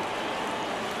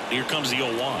 Here comes the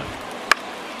 0-1.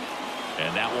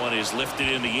 And that one is lifted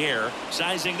in the air.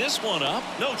 Sizing this one up.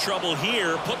 No trouble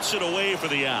here. Puts it away for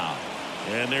the out.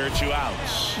 And there are 2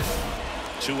 outs.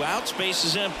 2 outs. Base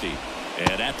is empty.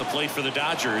 And at the plate for the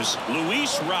Dodgers,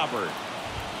 Luis Robert.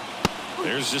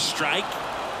 There's the strike.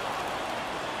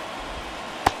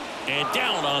 And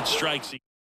down on strikes.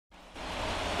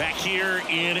 Back here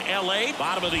in L.A.,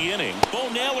 bottom of the inning.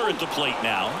 Bo Naylor at the plate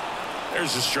now.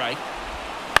 There's the strike.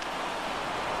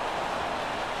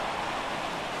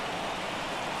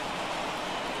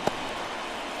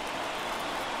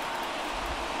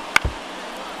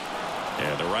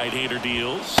 And the right-hander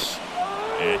deals.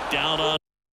 And down on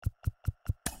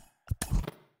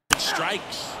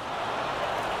strikes.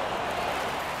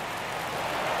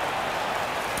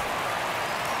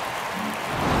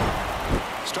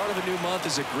 Start of a new month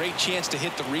is a great chance to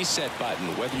hit the reset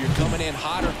button. Whether you're coming in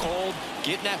hot or cold,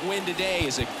 getting that win today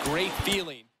is a great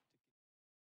feeling.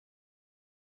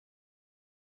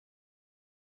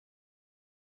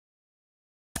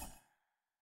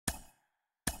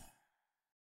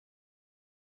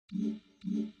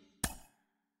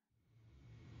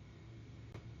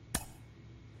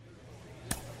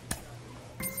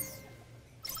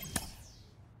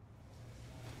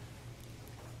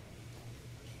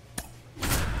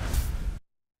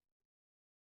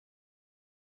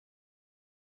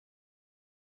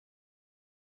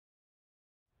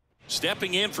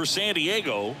 Stepping in for San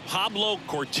Diego, Pablo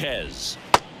Cortez.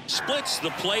 Splits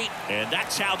the plate, and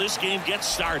that's how this game gets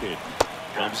started.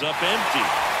 Comes up empty.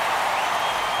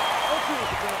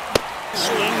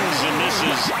 Swings and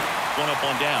misses. One up,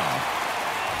 one down.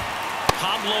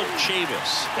 Pablo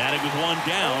Chavis, batting with one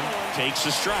down, takes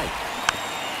a strike.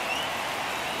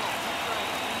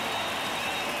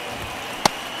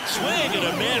 Swing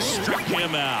and a miss, struck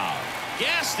him out.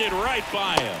 Gassed it right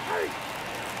by him.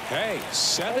 Hey,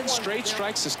 7 straight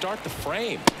strikes to start the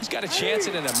frame. He's got a chance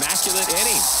at an immaculate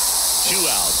inning. 2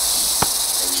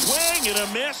 outs. Swing and a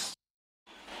miss.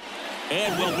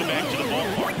 And welcome back to the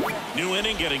ballpark. New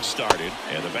inning getting started.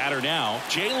 And the batter now,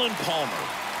 Jalen Palmer.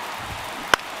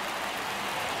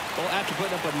 Well, after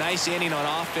putting up a nice inning on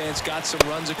offense, got some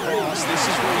runs across, this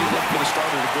is where you look for the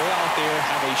starter to go out there,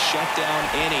 have a shutdown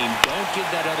inning. Don't give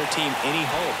that other team any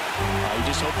hope. You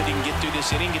just hope that he can get through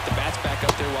this inning, get the bats back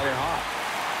up there while they're hot.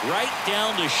 Right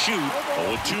down to shoot.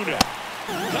 0-2 now.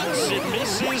 Cuts and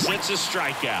misses. It's a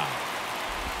strikeout.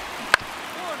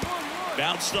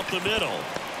 Bounced up the middle.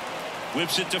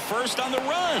 Whips it to first on the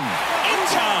run. In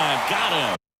time. Got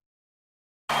him.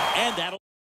 And that'll.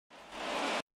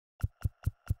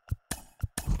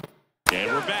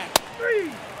 And we're back.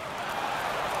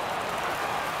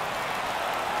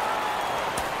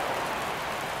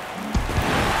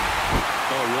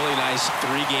 Really nice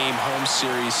 3-game home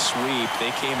series sweep.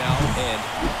 They came out and,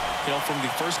 from the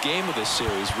first game of this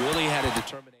series, really had a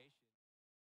determination.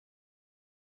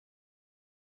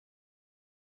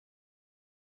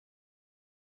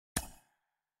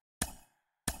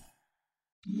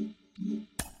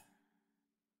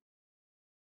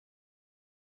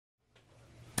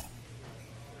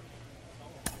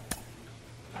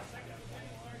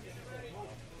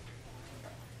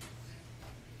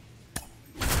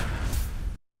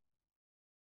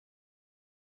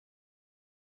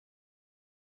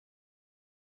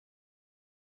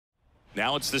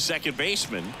 Now it's the second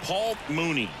baseman, Paul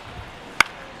Mooney.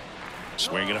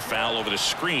 Swinging a foul over the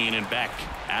screen and back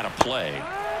out of play.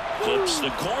 Clips the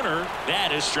corner.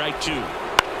 That is strike 2.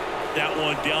 That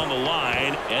one down the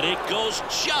line, and it goes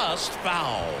just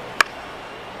foul.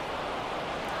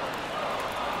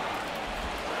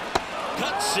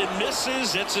 Cuts and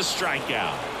misses. It's a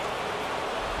strikeout.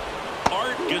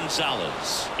 Art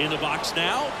Gonzalez in the box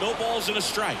now. No balls and a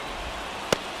strike.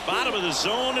 Bottom of the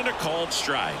zone and a called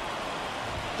strike.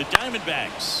 The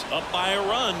Diamondbacks up by a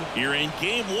run here in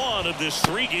game 1 of this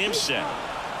 3-game set.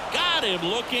 Got him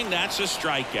looking. That's a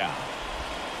strikeout.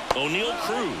 O'Neal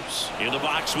Cruz in the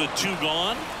box with 2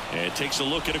 gone, and takes a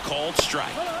look at a called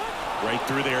strike. Right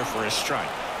through there for a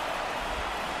strike.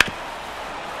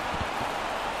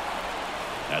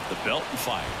 At the belt and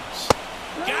fires.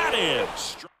 Got him.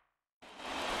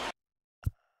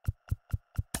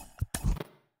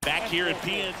 Back here at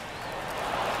PN.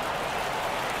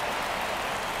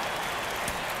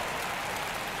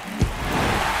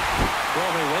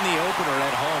 Well, they win the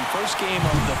game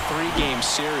of the 3-game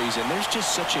series, and there's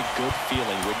just such a good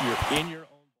feeling when you're in your own.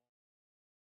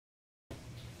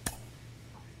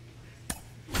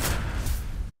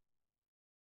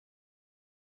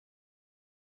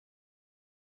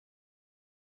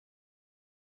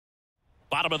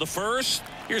 Bottom of the first,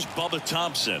 here's Bubba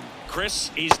Thompson. Chris,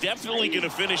 he's definitely going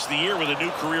to finish the year with a new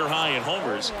career high in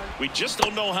homers. We just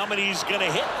don't know how many he's going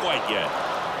to hit quite yet.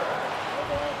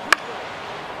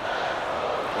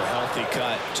 A healthy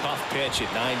cut, tough pitch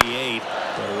at 98,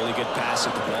 but a really good pass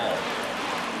at the ball.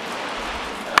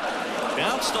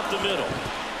 Bounced up the middle.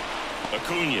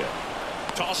 Acuna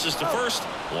tosses to first,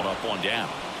 one up, one down.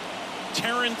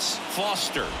 Terrence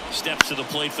Foster steps to the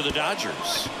plate for the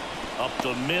Dodgers. Up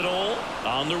the middle,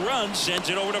 on the run, sends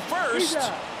it over to first.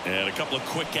 And a couple of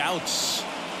quick outs.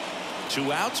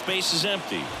 2 outs, base is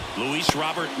empty. Luis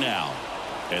Robert now.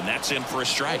 And that's in for a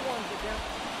strike.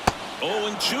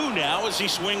 0-2 now as he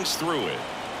swings through it.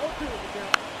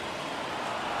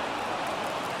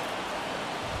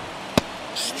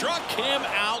 Struck him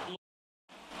out.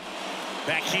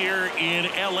 Back here in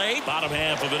L.A., bottom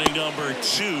half of inning number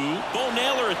 2. Bo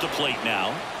Naylor at the plate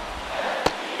now.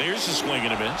 There's a swing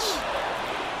and a miss.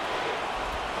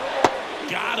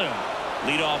 Got him.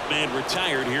 Leadoff man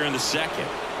retired here in the second.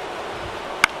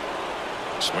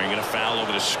 Swinging a foul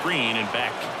over the screen and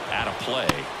back out of play.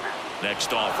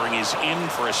 Next offering is in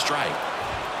for a strike.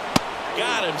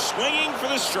 Got him swinging for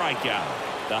the strikeout.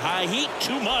 The high heat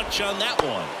too much on that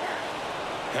one.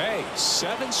 Hey,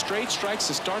 7 straight strikes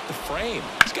to start the frame.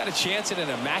 He's got a chance at an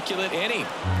immaculate inning.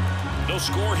 No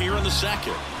score here in the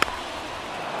second.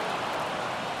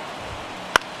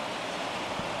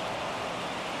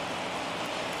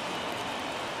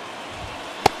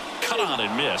 Cut on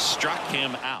and miss. Struck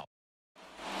him out.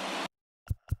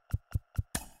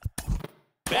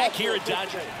 Back here at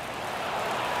Dodger. The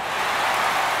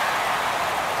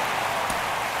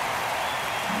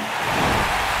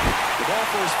ball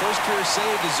for his first career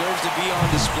save deserves to be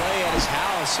on display at his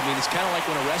house. I mean, it's kind of like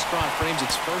when a restaurant frames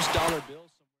its first dollar bill.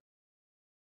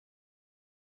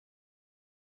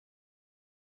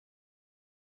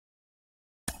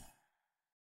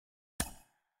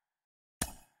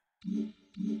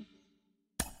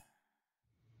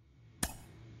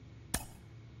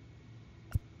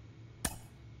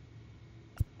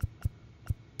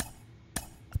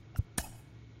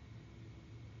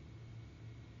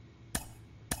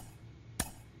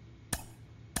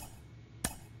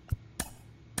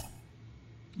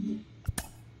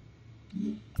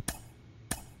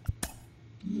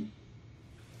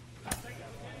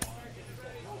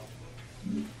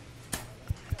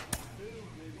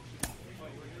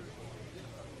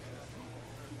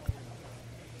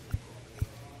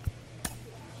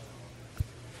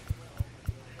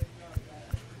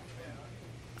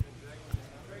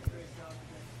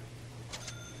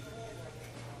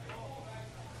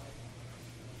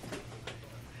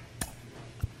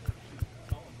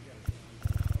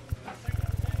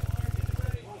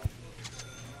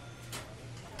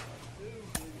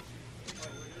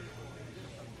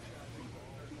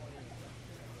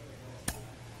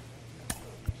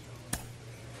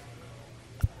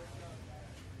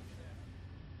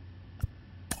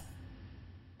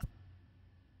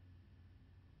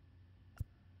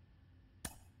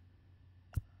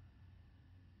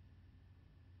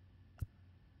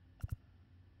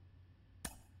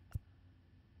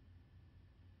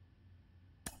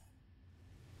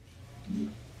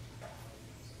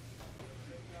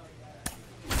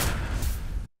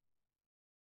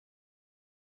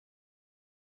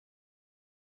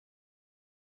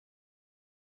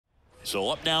 So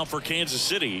up now for Kansas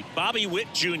City, Bobby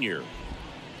Witt Jr.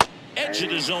 Edge of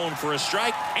the zone for a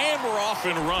strike, and we're off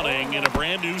and running in a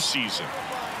brand new season.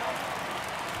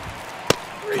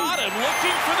 Caught him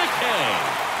looking for the K.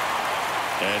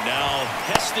 And now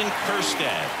Heston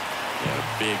Kjerstad. And a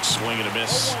big swing and a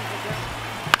miss.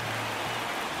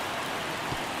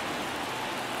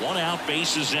 1 out,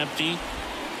 base is empty.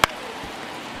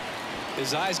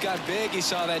 His eyes got big. He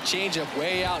saw that changeup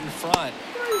way out in front.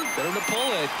 Better to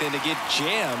pull it than to get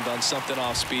jammed on something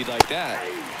off speed like that.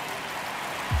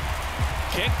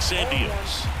 Kicks and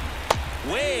deals.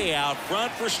 Way out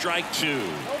front for strike 2.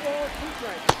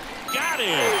 Got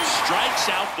it. Strikes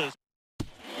out the.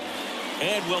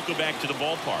 And welcome back to the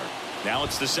ballpark. Now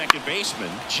it's the second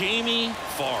baseman, Jamie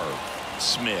Farr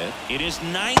Smith. In his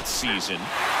 9th season,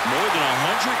 more than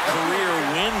 100 career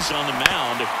wins on the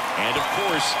mound. And, of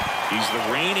course, he's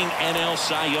the reigning NL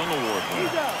Cy Young Award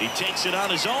winner. He takes it on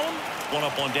his own, 1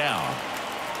 up, 1 down.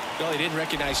 Well, he didn't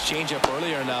recognize changeup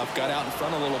earlier enough. Got out in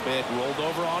front a little bit, rolled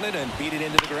over on it, and beat it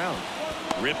into the ground.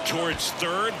 Ripped towards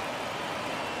third.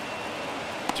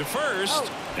 to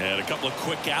first, and a couple of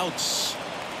quick outs.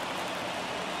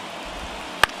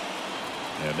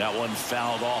 And that one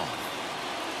fouled off.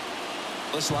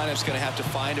 This lineup's going to have to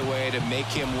find a way to make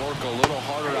him work a little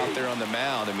harder out there on the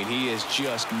mound. I mean, he is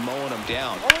just mowing them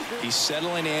down. He's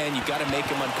settling in. You got to make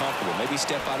him uncomfortable. Maybe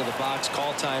step out of the box,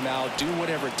 call timeout, do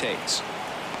whatever it takes.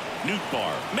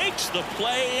 Nootbaar makes the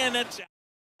play, and it's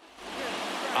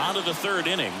on to the third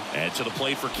inning. And to the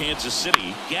plate for Kansas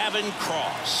City, Gavin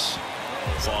Cross.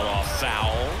 Fought off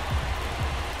foul.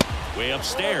 Way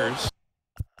upstairs.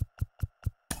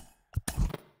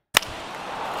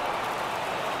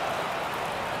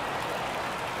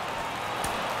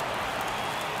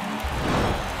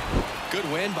 Good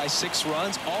win by 6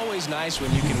 runs. Always nice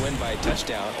when you can win by a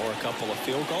touchdown or a couple of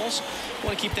field goals.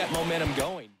 Want to keep that momentum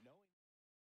going.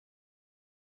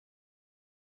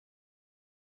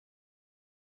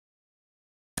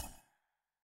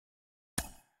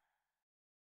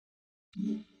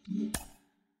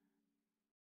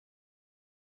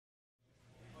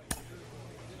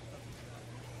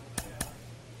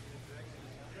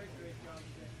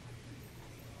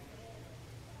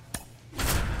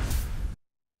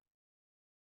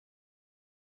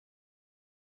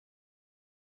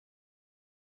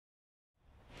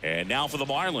 And now for the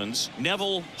Marlins,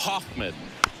 Neville Hoffman.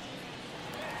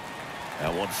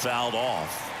 That one fouled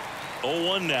off.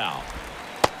 0-1 now.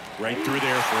 Right through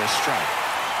there for a strike.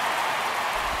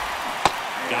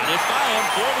 Got it by him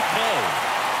for the play.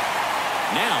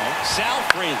 Now, Sal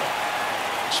Frelick.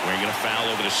 Swinging a foul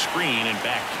over the screen and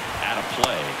back out of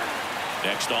play.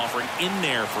 Next offering in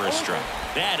there for a strike.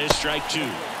 That is strike 2.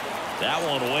 That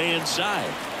one way inside.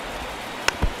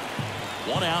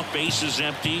 1 out, bases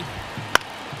empty.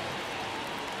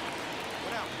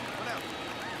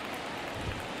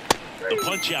 The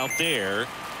punch out there,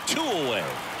 2 away.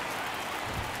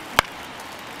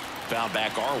 Foul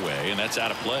back our way, and that's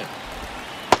out of play.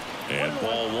 And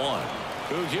ball 1.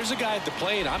 Ooh, here's a guy at the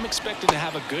plate. I'm expecting to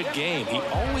have a good game. He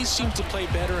always seems to play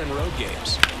better in road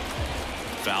games.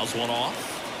 Fouls one off.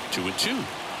 2-2.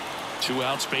 2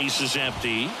 outs, bases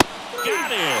empty.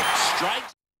 Got it. Strike.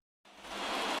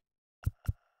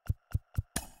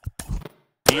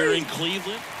 Here in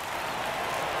Cleveland.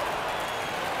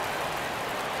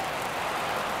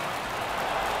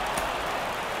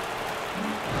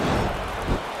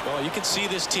 You can see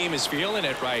this team is feeling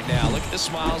it right now. Look at the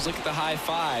smiles. Look at the high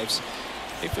fives.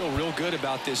 They feel real good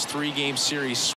about this 3-game series.